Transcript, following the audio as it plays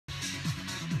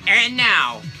And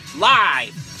now,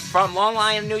 live from Long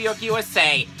Island, New York,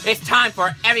 USA, it's time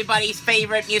for everybody's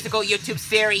favorite musical YouTube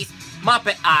series,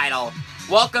 Muppet Idol.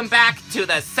 Welcome back to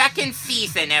the second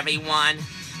season, everyone.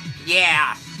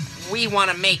 Yeah, we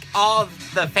want to make all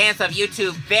the fans of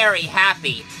YouTube very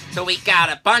happy, so we got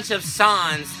a bunch of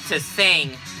songs to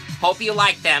sing. Hope you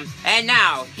like them. And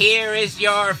now, here is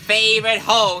your favorite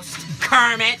host,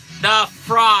 Kermit the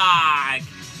Frog.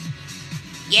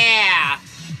 Yeah.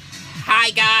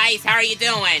 Hi guys, how are you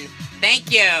doing?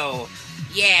 Thank you.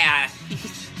 Yeah.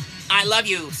 I love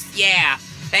you. Yeah.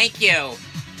 Thank you.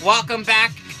 Welcome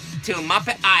back to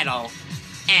Muppet Idol.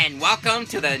 And welcome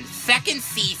to the second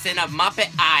season of Muppet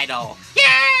Idol.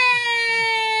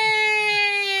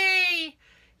 Yay!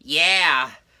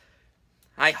 Yeah.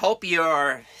 I hope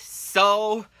you're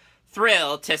so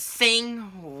thrilled to sing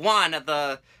one of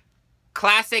the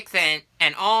classics and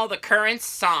all the current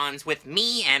songs with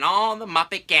me and all the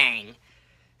Muppet gang.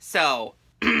 So,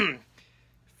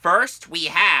 first we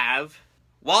have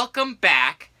Welcome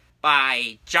Back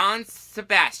by John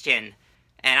Sebastian,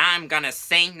 and I'm gonna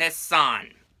sing this song.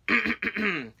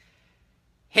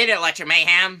 Hit it, Electric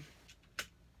Mayhem.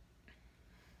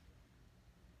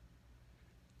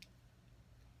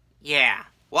 Yeah,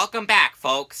 welcome back,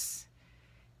 folks.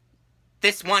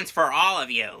 This one's for all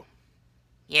of you.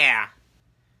 Yeah.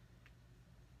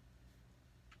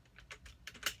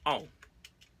 Oh.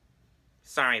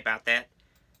 Sorry about that.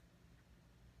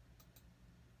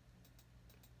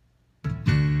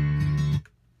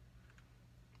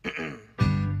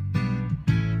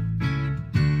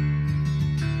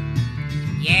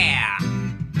 Yeah.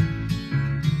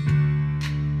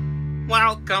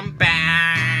 Welcome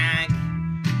back.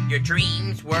 Your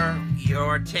dreams were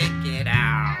your ticket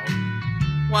out.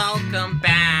 Welcome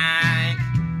back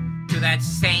to that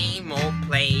same old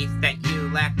place that you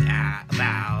left out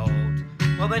about.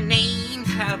 Well, the names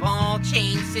have all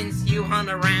changed since you hung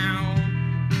around,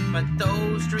 but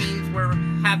those dreams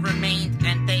have remained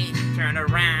and they turn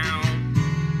around.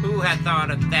 Who had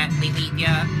thought of that? They leave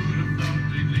ya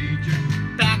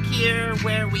back here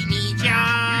where we need ya.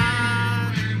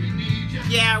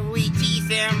 Yeah, we tease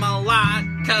him a lot,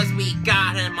 'cause we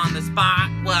got him on the spot.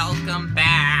 Welcome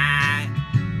back.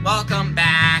 Welcome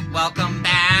back, welcome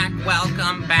back,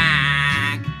 welcome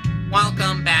back.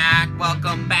 Welcome back,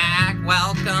 welcome back,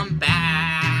 welcome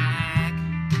back.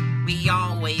 We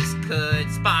always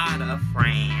could spot a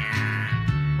friend.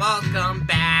 Welcome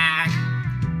back.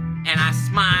 And I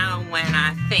smile when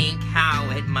I think how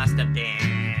it must have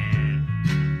been.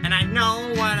 And I know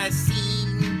what a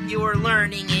scene you were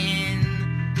learning in.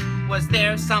 Was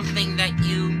there something that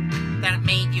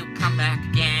made you come back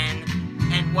again?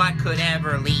 And what could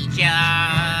ever lead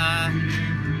ya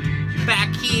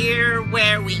back here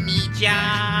where we need ya?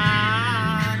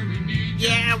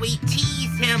 Yeah, we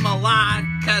tease him a lot,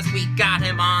 'cause we got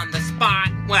him on the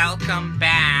spot. Welcome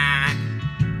back.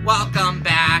 Welcome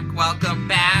back, welcome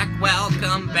back,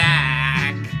 welcome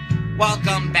back.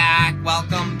 Welcome back,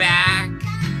 welcome back.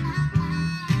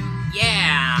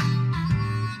 Yeah.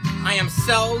 I am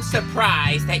so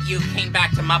surprised that you came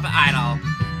back to Muppet Idol,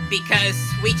 because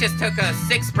we just took a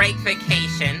 6-break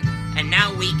vacation, and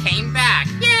now we came back.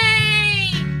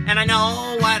 Yay! And I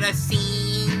know what a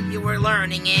scene you were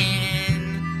learning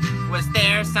in. Was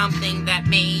there something that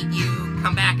made you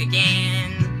come back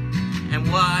again? And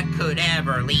what could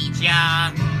ever lead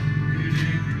ya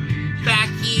back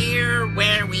here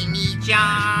where we need ya?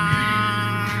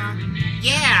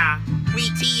 Yeah, we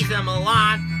tease him a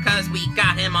lot, 'cause we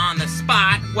got him on the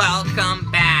spot.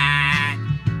 Welcome back.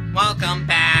 Welcome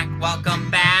back, welcome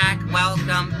back,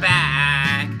 welcome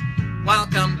back.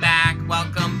 Welcome back,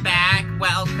 welcome back,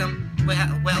 welcome...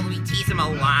 Well, we tease him a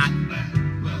lot,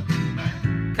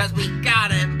 'cause we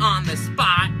got him on the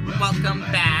spot. Welcome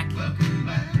back.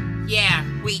 Yeah,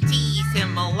 we tease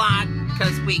him a lot,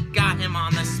 'cause we got him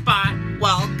on the spot.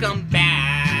 Welcome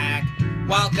back.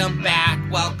 Welcome back,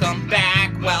 welcome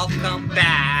back, welcome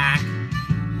back.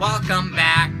 Welcome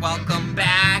back, welcome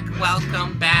back,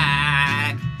 welcome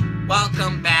back.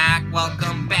 Welcome back,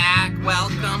 welcome back,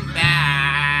 welcome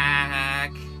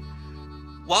back.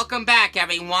 Welcome back,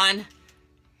 everyone.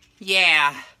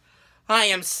 Yeah, I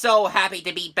am so happy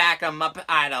to be back on Muppet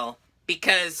Idol,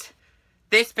 because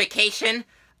this vacation,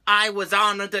 I was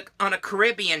on a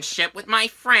Caribbean ship with my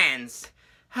friends.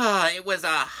 It was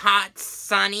a hot,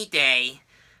 sunny day.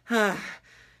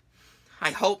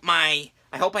 I hope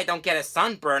I don't get a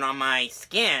sunburn on my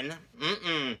skin.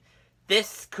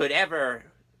 This could ever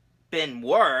been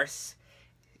worse.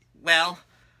 Well,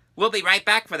 we'll be right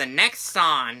back for the next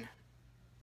song.